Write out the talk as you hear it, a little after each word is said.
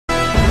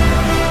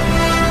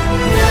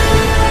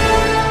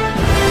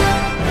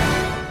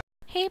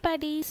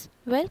buddies,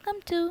 welcome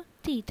to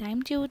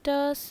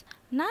Teatimetutors.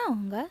 நான்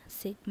உங்கள்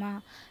sigma.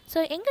 So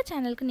எங்கள்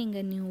சேனலுக்கு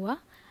நீங்கள் நியூவாக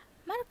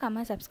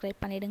மறக்காமல்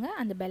சப்ஸ்கிரைப் பண்ணிவிடுங்க.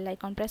 அந்த பெல்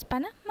ஐக்கான் ப்ரெஸ்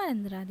பண்ண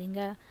மறந்துடாதீங்க.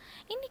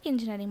 இன்றைக்கி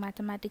இன்ஜினியரிங்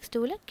மேத்தமேட்டிக்ஸ்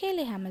 2ல்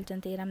கேலி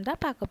ஹாமில்டன் தியரம்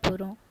தான் பார்க்க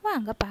போகிறோம்.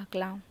 வாங்க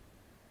பார்க்கலாம்.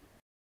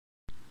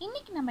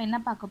 இன்றைக்கி நம்ம என்ன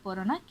பார்க்க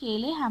போகிறோன்னா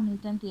கேலி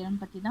ஹாமில்டன்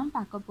தியரம் பற்றி தான்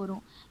பார்க்க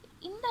போகிறோம்.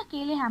 இந்த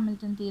கேலி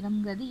ஹாமில்டன்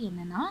தியரம்ங்கிறது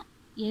என்னென்னா,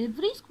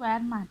 every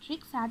square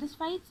matrix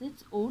satisfies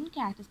its own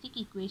characteristic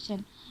equation.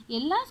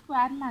 எல்லா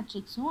ஸ்கொயர்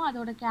மேட்ரிக்ஸும்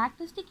அதோட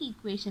கேரக்டரிஸ்டிக்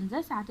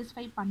ஈக்குவேஷன்ஸை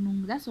சாட்டிஸ்ஃபை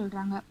பண்ணுங்க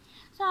சொல்கிறாங்க.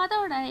 ஸோ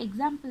அதோட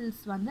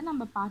எக்ஸாம்பிள்ஸ்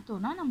நம்ம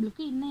பார்த்தோன்னா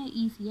நம்மளுக்கு இன்னும்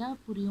ஈஸியாக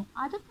புரியும்.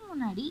 அதுக்கு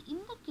முன்னாடி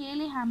இந்த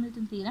கேலி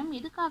ஹாமில்டன் தியரம்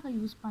எதுக்காக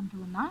யூஸ்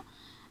பண்ணுறோன்னா,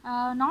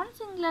 நான்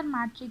சிங்குலர்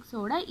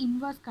மேட்ரிக்ஸோட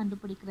இன்வர்ஸ்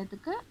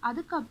கண்டுபிடிக்கிறதுக்கு,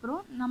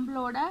 அதுக்கப்புறம்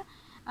நம்மளோட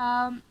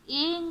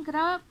ஏங்கிற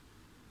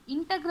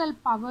integral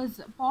powers,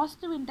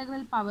 positive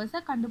integral powers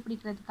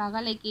கண்டுபிடிக்கிறதுக்காக,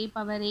 like a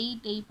power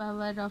 8, a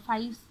power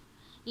 5,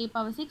 a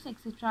power 6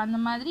 etc. அந்த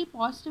மாதிரி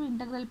பாசிட்டிவ்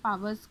இன்டெக்ரல்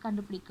பவர்ஸ்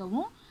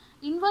கண்டுபிடிக்கவும்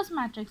இன்வர்ஸ்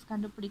மேட்ரிக்ஸ்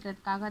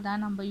கண்டுபிடிக்கிறதுக்காக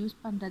தான் நம்ம யூஸ்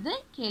பண்ணுறது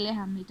கேலி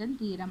ஹாமில்டன்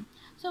தியரம்.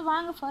 ஸோ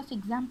வாங்க ஃபர்ஸ்ட்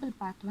எக்ஸாம்பிள்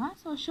பார்க்கலாம்.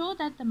 So show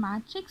that the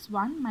matrix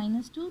 1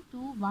 -2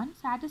 2 1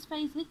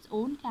 satisfies its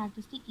own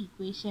characteristic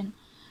equation.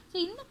 So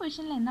இந்த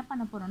கொஷனில் என்ன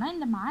பண்ண போகிறோம்னா,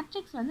 இந்த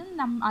மேட்ரிக்ஸ்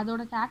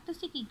அதோட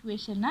கேரக்டரிஸ்டிக்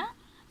ஈக்குவேஷனை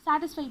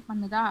சாட்டிஸ்ஃபை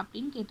பண்ணுதா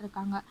அப்படின்னு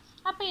கேட்டிருக்காங்க.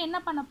 அப்போ என்ன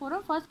பண்ண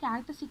போகிறோம், ஃபர்ஸ்ட்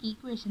கேரக்டரிஸ்டிக்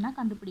ஈக்குவேஷனாக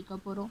கண்டுபிடிக்க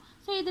போகிறோம்.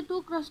 ஸோ இது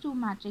 2x2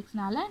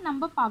 மேட்ரிக்ஸ்னால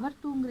நம்ம பவர்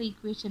 2ங்கிற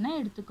ஈக்குவேஷனை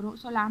எடுத்துக்கிறோம்.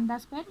 So λ²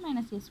 - s1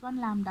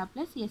 λ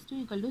 +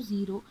 s2 =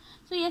 0.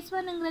 ஸோ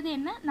s1ங்கிறது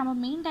என்ன, நம்ம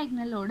மெயின்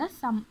டயகனலோட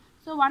சம்.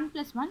 ஸோ 1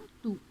 + 1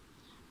 2.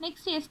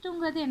 நெக்ஸ்ட்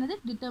s2ங்கிறது என்னது,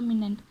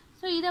 டிட்டர்மினன்ட்.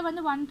 ஸோ இதை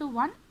 1 to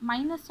 1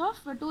 minus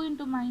of 2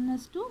 into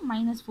 -2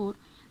 -4.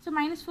 So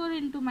 -4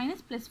 into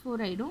 +4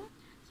 ஆகிடும்.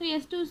 So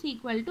s2 is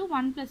equal to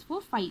 1 +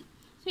 4 5.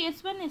 So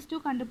s1 s2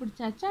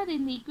 கண்டுபிடிச்சாச்சு. அது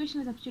இந்த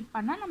ஈக்குவேஷனை சப்ஸ்டியூட்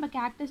பண்ணால் நம்ம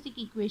கேரக்டரிஸ்டிக்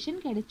ஈக்குவேஷன்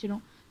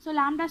கிடைச்சிடும். So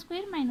λ² -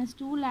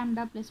 2 λ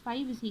 +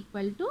 5 is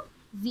equal to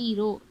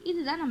 0.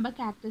 இதுதான் நம்ம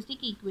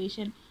கேரக்டரிஸ்டிக்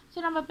ஈக்குவேஷன். ஸோ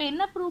நம்ம இப்போ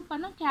என்ன ப்ரூவ்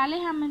பண்ணோம், கேலி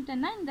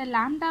ஹாமில்டன்னா இந்த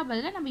லாம்டா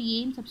பதிலாக நம்ம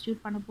ஏன்னு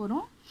சப்ஸ்டியூட் பண்ண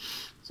போகிறோம்.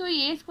 So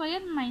a²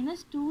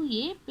 -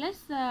 2a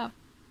 +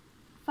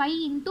 5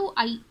 into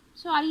i.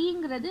 So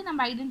ஐங்கிறது நம்ம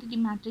ஐடென்டிட்டி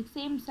மேட்ரிக்ஸ்,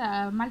 சேம்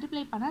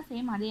மல்டிப்ளை பண்ணால்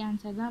சேம் அதே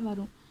ஆன்சர் தான்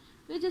வரும்,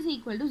 which is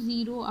equal to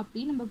 0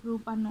 அப்படின்னு நம்ம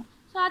ப்ரூவ் பண்ணோம்.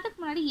 ஸோ அதுக்கு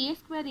முன்னாடி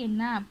a²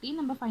 என்ன அப்படின்னு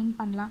நம்ம ஃபைண்ட்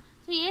பண்ணலாம்.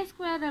 ஸோ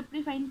a² எப்படி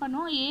ஃபைண்ட்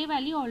பண்ணோம், a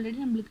வேல்யூ ஆல்ரெடி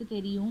நம்மளுக்கு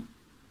தெரியும்,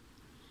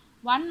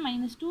 1 -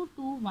 2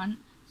 2 1.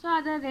 ஸோ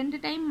அதை 2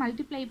 டைம்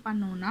மல்டிப்ளை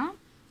பண்ணோன்னா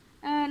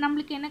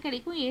நம்மளுக்கு என்ன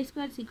கிடைக்கும்,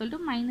 a² is equal to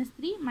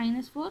 -3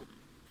 -4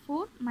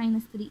 4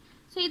 -3.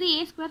 So இது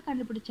a²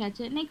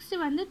 கண்டுபிடிச்சாச்சு. நெக்ஸ்ட்டு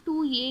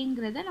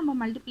 2aங்கிறத நம்ம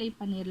மல்டிப்ளை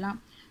பண்ணிடலாம்.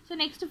 ஸோ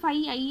நெக்ஸ்ட்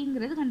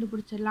 5iங்கிறது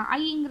கண்டுபிடிச்சிடலாம்.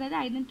 iங்கிறது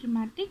ஐடென்டிட்டி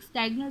மேட்ரிக்ஸ்,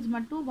 டயகனல்ஸ்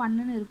மட்டும்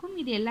 1ன்னு இருக்கும்,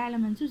 இது எல்லா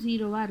எலமெண்ட்ஸும்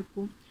 0வாக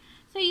இருக்கும்.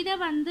 ஸோ இதை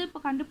இப்போ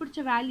கண்டுபிடிச்ச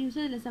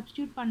வேல்யூஸை இதில்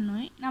சப்ஸ்டியூட்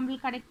பண்ணோம்.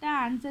 நம்மளுக்கு கரெக்டாக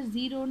ஆன்சர்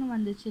 0ன்னு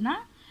வந்துச்சுன்னா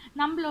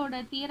நம்மளோட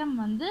தியரம்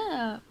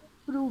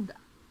ப்ரூவ்டு.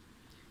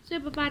 ஸோ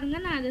இப்போ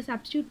பாருங்கள், நான் அதை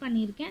சப்ஸ்டியூட்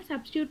பண்ணியிருக்கேன்.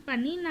 சப்ஸ்டியூட்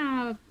பண்ணி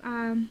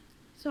நான்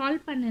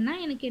சால்வ் பண்ணேன்னா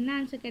எனக்கு என்ன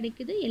ஆன்சர்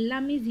கிடைக்குது,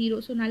 எல்லாமே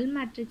 0. ஸோ நல்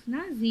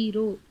மேட்ரிக்ஸ்னால்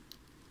 0.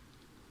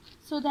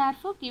 So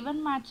therefore given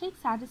matrix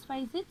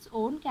satisfies its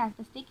own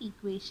characteristic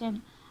equation.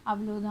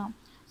 அவ்வளோதான்.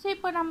 ஸோ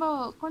இப்போ நம்ம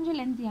கொஞ்சம்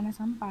லென்த்தியான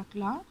சம்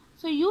பார்க்கலாம்.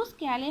 ஸோ யூஸ்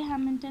கேலி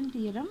Hamilton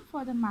theorem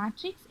for the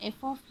matrix f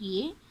of a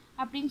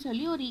அப்படின்னு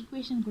சொல்லி ஒரு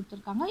ஈக்குவேஷன்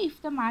கொடுத்துருக்காங்க. இஃப்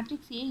த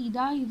மேட்ரிக்ஸ் a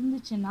இதாக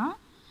இருந்துச்சுன்னா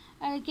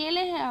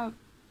கேலி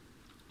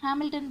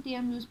ஹாமில்டன்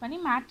தியரம் யூஸ் பண்ணி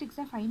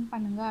மேட்ரிக்ஸை ஃபைண்ட்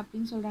பண்ணுங்கள்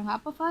அப்படின்னு சொல்கிறாங்க.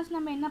 அப்போ ஃபர்ஸ்ட்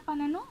நம்ம என்ன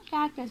பண்ணணும்,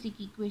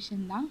 கேரக்டரிஸ்டிக்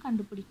ஈக்குவேஷன் தான்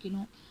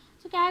கண்டுபிடிக்கணும்.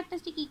 ஸோ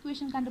கேரக்டரிஸ்டிக்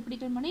ஈக்குவேஷன்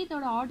கண்டுபிடிக்கிற முன்னாடி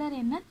இதோட ஆர்டர்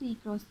என்ன,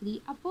 3x3.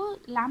 அப்போது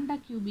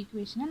λ³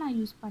 ஈக்குவேஷனை நான்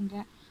யூஸ்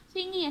பண்ணுறேன். ஸோ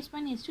இங்கே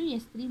s1 s2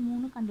 s3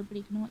 3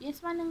 கண்டுபிடிக்கணும்.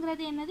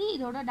 s1ங்கிறது என்னது,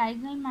 இதோட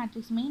டயகனல்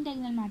மேட்ரிக்ஸ், மெயின்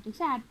டயகனல்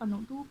மேட்ரிக்ஸை ஆட்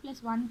பண்ணும், 2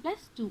 + 1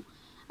 + 2.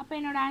 அப்போ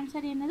என்னோட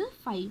ஆன்சர் என்னது,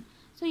 5.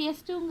 ஸோ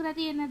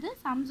s2ங்கிறது என்னது,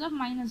 sums of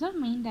minus of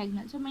main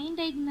diagonal. So main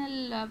diagonal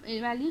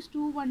values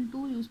 2 1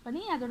 2 use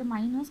பண்ணி அதோட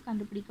மைனஸ்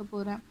கண்டுபிடிக்க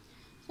போகிறேன்.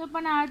 ஸோ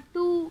இப்போ நான்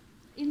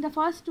இந்த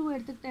ஃபர்ஸ்ட் 2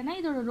 எடுத்துக்கிட்டேன்னா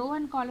இதோட ரோ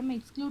அண்ட் காலம்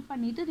எக்ஸ்க்ளூட்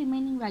பண்ணிவிட்டு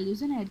ரிமைனிங்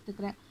வேல்யூஸை நான்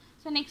எடுத்துக்கிறேன்.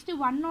 ஸோ நெக்ஸ்ட்டு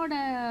 1ஓட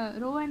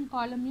ரோ அண்ட்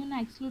காலமையும்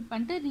நான் எக்ஸ்க்ளூட்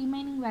பண்ணிட்டு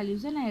ரிமைனிங்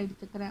வேல்யூஸை நான்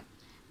எடுத்துக்கிறேன்.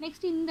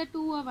 நெக்ஸ்ட் இந்த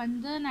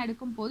 2ஐ நான்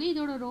எடுக்கும் போது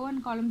இதோட ரோ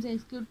அண்ட் காலம்ஸை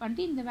எக்ஸ்க்ளூட்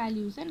பண்ணிட்டு இந்த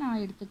வேல்யூஸை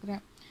நான்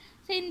எடுத்துக்கிறேன்.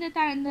 ஸோ இந்த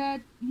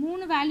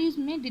 3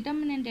 வேல்யூஸுமே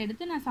டிட்டர்மினன்ட்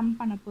எடுத்து நான் சம்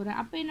பண்ண போகிறேன்.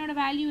 அப்போ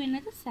என்னோடய வேல்யூ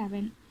என்னது,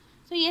 7.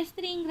 ஸோ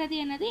s3ங்கிறது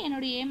என்னது,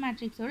 என்னோடய ஏ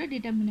மேட்ரிக்ஸோட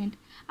டிட்டர்மினன்ட்.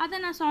 அதை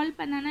நான் சால்வ்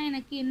பண்ணேன்னா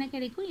எனக்கு என்ன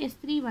கிடைக்கும்,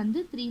 s3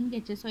 3ன்னு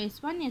கிடச்சி. ஸோ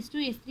s1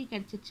 s2 s3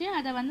 கிடச்சிச்சு.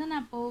 அதை நான்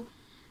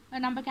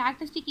இப்போது நம்ம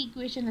கேரக்டரிஸ்டிக்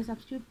ஈக்குவேஷனில்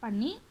சப்ஸ்டியூட்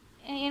பண்ணி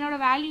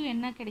என்னோடய வேல்யூ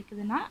என்ன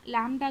கிடைக்குதுன்னா,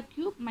 λ³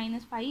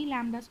 - 5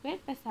 λ²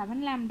 +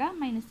 7 λ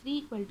 - 3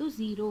 =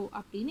 0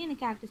 அப்படின்னு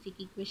எனக்கு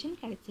கேரக்டரிஸ்டிக் ஈக்குவேஷன்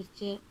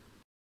கிடச்சிருச்சு.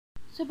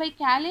 ஸோ பை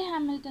கேலி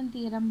ஹாமில்டன்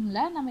தியரமில்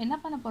நம்ம என்ன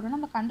பண்ண போகிறோம்,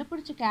 நம்ம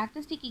கண்டுபிடிச்ச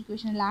கேரக்டரிஸ்டிக்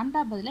ஈக்குவேஷன்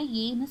லாம்டா பதிலாக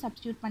ஏன்னு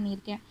சப்ஸ்டியூட்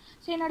பண்ணியிருக்கேன்.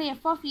 ஸோ என்னோடய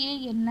f of a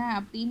என்ன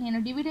அப்படின்னு,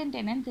 என்னோட டிவிடெண்ட்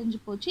என்னன்னு தெரிஞ்சு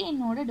போச்சு,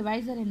 என்னோட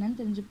டிவைசர் என்னன்னு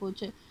தெரிஞ்சு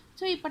போச்சு.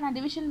 ஸோ இப்போ நான்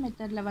டிவிஷன்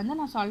மெத்தடில் வந்து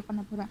நான் சால்வ்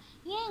பண்ண போகிறேன்.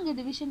 ஏன் இங்கே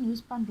டிவிஷன்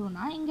யூஸ்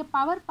பண்ணுறோன்னா இங்கே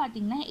பவர்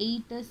பார்த்திங்கன்னா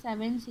 8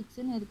 7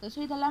 6ன்னு இருக்குது. ஸோ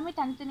இதெல்லாமே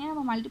தனித்தனியாக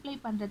நம்ம மல்டிப்ளை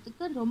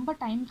பண்ணுறதுக்கு ரொம்ப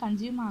டைம்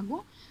கன்சியூம்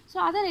ஆகும். ஸோ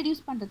அதை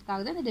ரெடியூஸ் பண்ணுறதுக்காக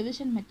தான் இந்த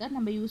டிவிஷன் மெத்தட்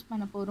நம்ம யூஸ்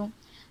பண்ண போகிறோம்.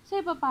 ஸோ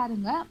இப்போ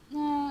பாருங்கள்,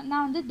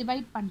 நான் வந்து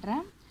டிவைட்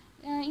பண்ணுறேன்.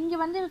 இங்கே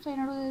வந்து இப்போ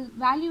என்னோடய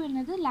வேல்யூ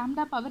என்னது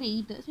லாம்டா பவர்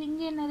 8. ஸோ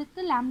இங்கே என்ன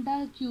இருக்குது lambda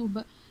cube.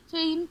 So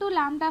into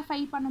lambda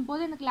 5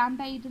 பண்ணும்போது எனக்கு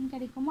லாம்டா 8ன்னு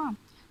கிடைக்குமா?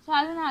 ஸோ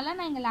அதனால்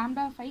நான் இங்கே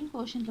லாம்டா 5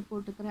 கோஷனில்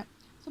போட்டுக்கிறேன்.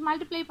 ஸோ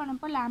மல்டிப்ளை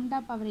பண்ணப்போ lambda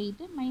power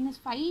 8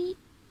 -5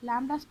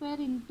 lambda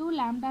square into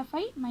lambda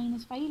 5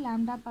 -5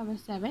 lambda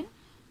power 7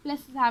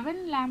 plus 7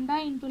 lambda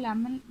into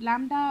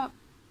lambda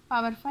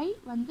power 5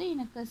 வந்து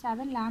எனக்கு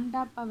 7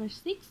 lambda power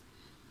 6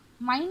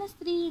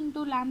 -3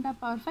 into lambda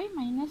power 5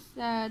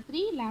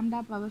 -3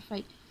 lambda power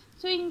 5.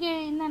 So இங்கே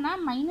என்னென்னா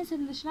மைனஸ்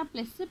இருந்துச்சுன்னா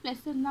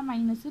ப்ளஸ் இருந்தால்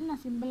மைனஸ்ன்னு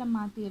நான் சிம்பிளை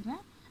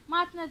மாற்றிடுறேன்.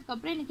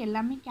 மாற்றினதுக்கப்புறம் எனக்கு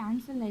எல்லாமே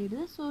கேன்சல்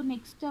ஆகிடுது. ஸோ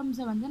நெக்ஸ்ட்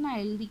டேர்ம்ஸை வந்து நான்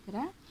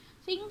எழுதிக்கிறேன்.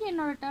 ஸோ இங்கே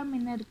என்னோடய டேர்ம்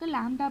என்ன இருக்குது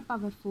லாம்டா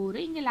பவர்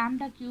 4, இங்கே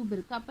லாம்டா க்யூப்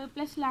இருக்குது. அப்போ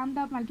ப்ளஸ்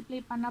லாம்டா மல்டிப்ளை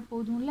பண்ணால்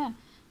போதும்ல.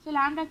 So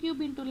lambda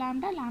cube into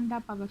lambda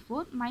power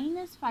 4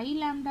 -5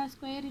 lambda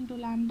square into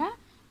lambda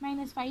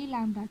 -5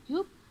 lambda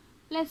cube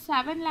plus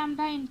 7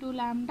 lambda into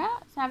lambda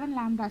 7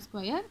 lambda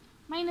square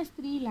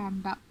 -3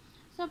 lambda.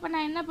 So அப்போ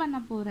நான் என்ன பண்ண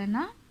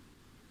போகிறேன்னா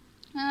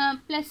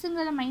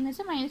ப்ளஸ்ஸுங்கிறத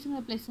மைனஸுங்கிறத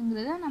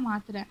ப்ளஸ்ஸுங்கிறத நான்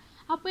மாற்றுறேன்.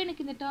 அப்போ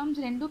எனக்கு இந்த டேர்ம்ஸ்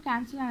ரெண்டும்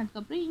கேன்சல்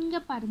ஆனதுக்கப்புறம் இங்கே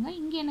பாருங்கள்,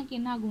 இங்கே எனக்கு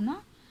என்ன ஆகும்னா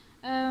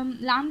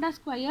lambda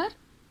square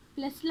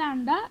plus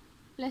lambda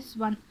plus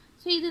 1.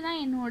 So இதுதான்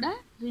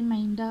என்னோடய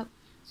ரிமைண்டர்.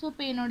 ஸோ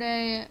இப்போ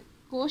என்னோடய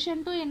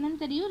கோஷன்ட்டும்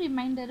என்னன்னு தெரியும்,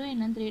 ரிமைண்டரும்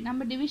என்னன்னு தெரியும்.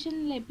 நம்ம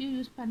டிவிஷனில் எப்பயும்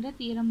யூஸ் பண்ணுற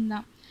தியரம்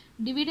தான்.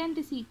 Dividend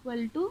is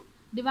equal to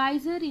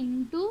divisor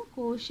into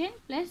quotient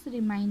plus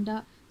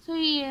reminder. So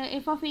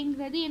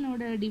எஃப்ஆஃப்ங்கிறது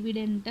என்னோடய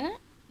டிவிடெண்ட்டு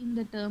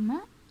இந்த டேர்மு,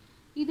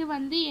 இது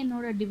வந்து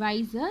என்னோட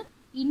divisor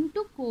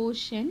into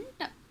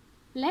quotient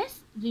plus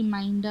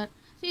reminder.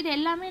 So இது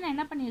எல்லாமே நான்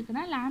என்ன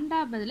பண்ணியிருக்கேன்னா லாம்டா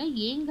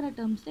பதிலாக ஏங்கிற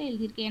டேர்ம்ஸில்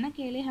எழுதியிருக்கேன். ஏன்னா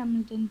கேலே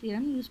ஹாமில்டன்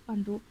தியரம் யூஸ்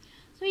பண்ணுறோம்.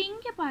 ஸோ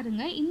இங்கே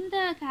பாருங்கள், இந்த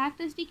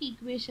கேரக்டரிஸ்டிக்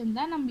ஈக்குவேஷன்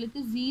தான் நம்மளுக்கு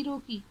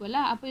 0க்கு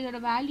ஈக்குவலாக. அப்போ இதோட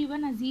வேல்யூவை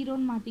நான்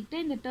 0ன்னு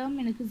மாற்றிக்கிட்டேன். இந்த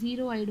டேர்ம் எனக்கு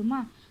 0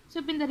 ஆகிடுமா? ஸோ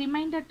இப்போ இந்த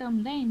ரிமைண்டர்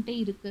டேர்ம் தான் என்கிட்ட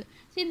இருக்குது.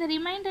 ஸோ இந்த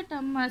ரிமைண்டர்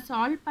டேர்மை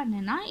சால்வ்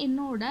பண்ணேன்னா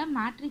என்னோட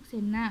மேட்ரிக்ஸ்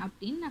என்ன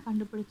அப்படின்னு நான்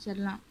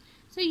கண்டுபிடிச்சிடலாம்.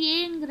 ஸோ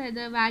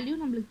ஏங்கிறத வேல்யூ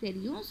நம்மளுக்கு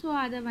தெரியும். ஸோ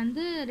அதை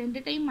வந்து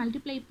 2 டைம்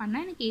மல்டிப்ளை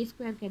பண்ணால் எனக்கு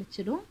A²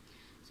 கிடச்சிடும்.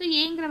 ஸோ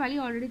ஏங்கிற வேல்யூ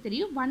ஆல்ரெடி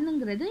தெரியும்.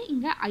 1ங்கிறது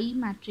இங்கே ஐ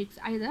மேட்ரிக்ஸ்,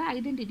 அதாவது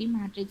ஐடென்டிட்டி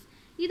மேட்ரிக்ஸ்.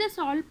 இதை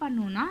சால்வ்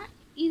பண்ணோன்னா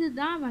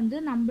இதுதான் வந்து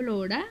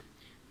நம்மளோட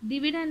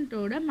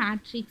டிவிடெண்டோட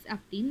மேட்ரிக்ஸ்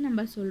அப்படின்னு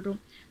நம்ம சொல்கிறோம்.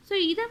 ஸோ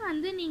இதை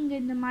வந்து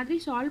நீங்கள் இந்த மாதிரி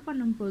சால்வ்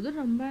பண்ணும்போது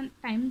ரொம்ப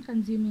டைம்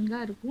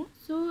கன்சியூமிங்காக இருக்கும்.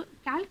 ஸோ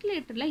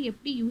கால்குலேட்டரில்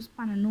எப்படி யூஸ்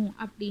பண்ணணும்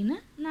அப்படின்னு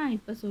நான்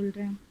இப்போ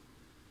சொல்கிறேன்.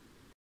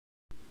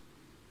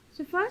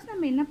 ஸோ ஃபர்ஸ்ட்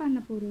நம்ம என்ன பண்ண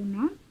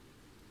போகிறோம்னா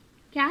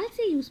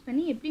கால்சி யூஸ்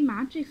பண்ணி எப்படி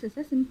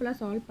மேட்ரிக்ஸஸை சிம்பிளாக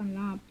சால்வ்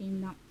பண்ணலாம்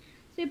அப்படின்னு தான்.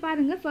 ஸோ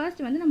பாருங்கள்,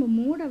 ஃபர்ஸ்ட் வந்து நம்ம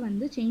மோடை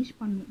வந்து சேஞ்ச்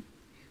பண்ணுவோம்.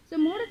 ஸோ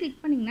மோடை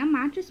கிளிக் பண்ணிங்கன்னா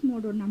மேட்ரிக்ஸ்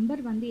மோடோட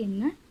நம்பர் வந்து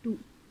என்ன 2.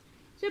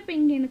 ஸோ இப்போ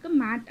இங்கே எனக்கு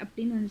மேட்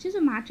அப்படின்னு வந்துச்சு. ஸோ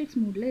மேட்ரிக்ஸ்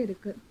மோடில்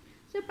இருக்குது.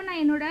 ஸோ இப்போ நான்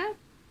என்னோடய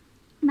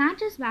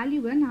மேட்ரிக்ஸ்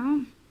வேல்யூவை நான்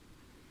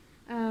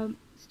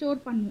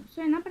ஸ்டோர் பண்ணுவோம். ஸோ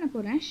என்ன பண்ண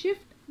போகிறேன்,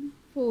 ஷிஃப்ட்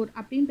 4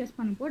 அப்படின்னு ப்ரெஸ்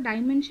பண்ணப்போ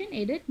டைமென்ஷன்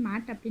எடிட்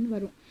மேட் அப்படின்னு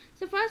வரும்.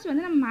 ஸோ ஃபர்ஸ்ட்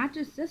வந்து நம்ம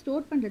மேட்ரிக்ஸை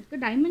ஸ்டோர்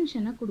பண்ணுறதுக்கு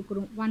டைமென்ஷனை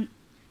கொடுக்குறோம் 1.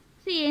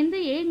 ஸோ எந்த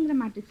ஏங்கிற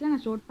மேட்ரிக்ஸில்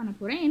நான் ஸ்டோர் பண்ண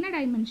போகிறேன். என்ன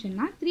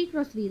டைமென்ஷன்னா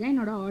 3x3 தான்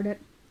என்னோடய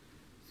ஆர்டர்.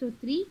 ஸோ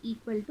 3 =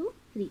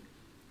 3.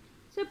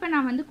 ஸோ இப்போ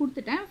நான் வந்து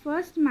கொடுத்துட்டேன்.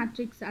 ஃபர்ஸ்ட்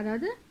மேட்ரிக்ஸ்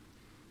அதாவது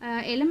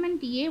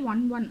எலமெண்ட்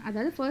A11,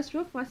 அதாவது ஃபர்ஸ்ட்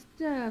ரோ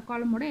ஃபர்ஸ்ட்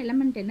காலமோட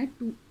எலமெண்ட் என்ன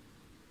 2.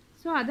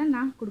 ஸோ அதை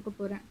நான் கொடுக்க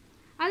போகிறேன்.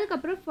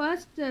 அதுக்கப்புறம்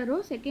ஃபர்ஸ்ட் ரோ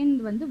செகண்ட்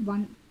வந்து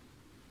 1,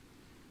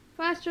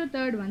 ஃபர்ஸ்ட் ரோ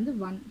தேர்ட் வந்து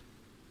 1.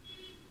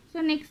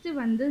 ஸோ நெக்ஸ்ட்டு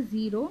வந்து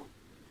 0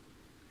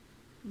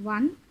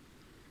 1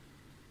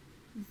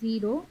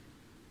 0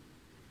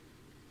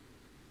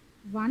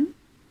 1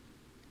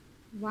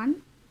 1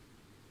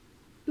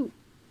 2.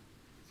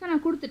 ஸோ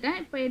நான் கொடுத்துட்டேன்.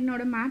 இப்போ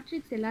என்னோடய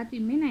மேட்ரிக்ஸ்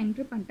எல்லாத்தையுமே நான்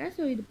என்ட்ரு பண்ணிட்டேன்.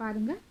 ஸோ இது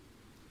பாருங்கள்,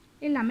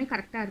 எல்லாமே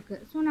கரெக்டாக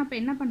இருக்குது. ஸோ நான் இப்போ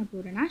என்ன பண்ண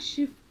போகிறேன்னா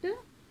ஷிஃப்ட்டு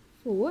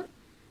 4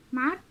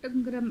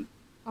 மேட்டுங்கிற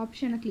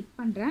ஆப்ஷனை கிளிக்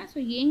பண்ணுறேன். ஸோ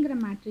ஏங்கிற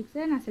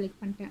மேட்ரிக்ஸை நான்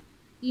செலக்ட் பண்ணிட்டேன்.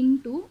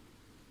 இன்டூ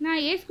நான்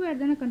A²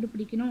 தானே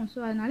கண்டுபிடிக்கணும். ஸோ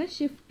அதனால்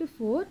ஷிஃப்ட்டு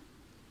 4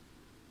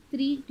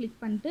 3 கிளிக்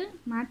பண்ணிட்டு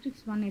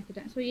மேட்ரிக்ஸ் 1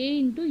 எடுத்துட்டேன். ஸோ A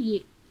 × A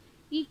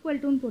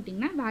ஈக்குவல்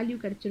போட்டிங்கன்னா வேல்யூ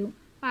கிடச்சிடும்.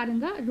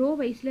 பாருங்கள், ரோ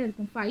வைஸில்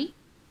இருக்கும் 5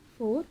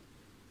 4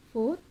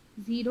 4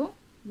 0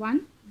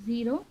 1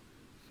 0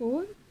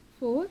 4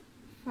 4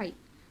 5.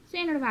 ஸோ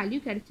என்னோடய வேல்யூ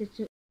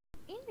கிடச்சிருச்சு.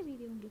 இந்த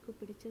வீடியோ உங்களுக்கு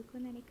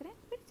பிடிச்சிருக்குன்னு நினைக்கிறேன்.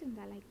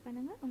 பிடிச்சிருந்தா லைக்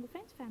பண்ணுங்கள், உங்கள்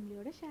ஃப்ரெண்ட்ஸ்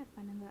ஃபேமிலியோட ஷேர்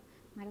பண்ணுங்கள்.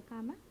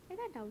 மறக்காமல்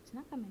ஏதாவது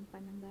டவுட்ஸ்னால் கமெண்ட்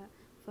பண்ணுங்கள்.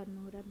 For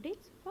more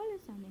updates, follow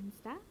us on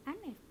Insta and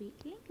FB.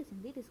 Link is in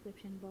the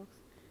description box.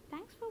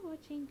 Thanks for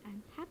watching and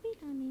happy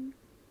learning.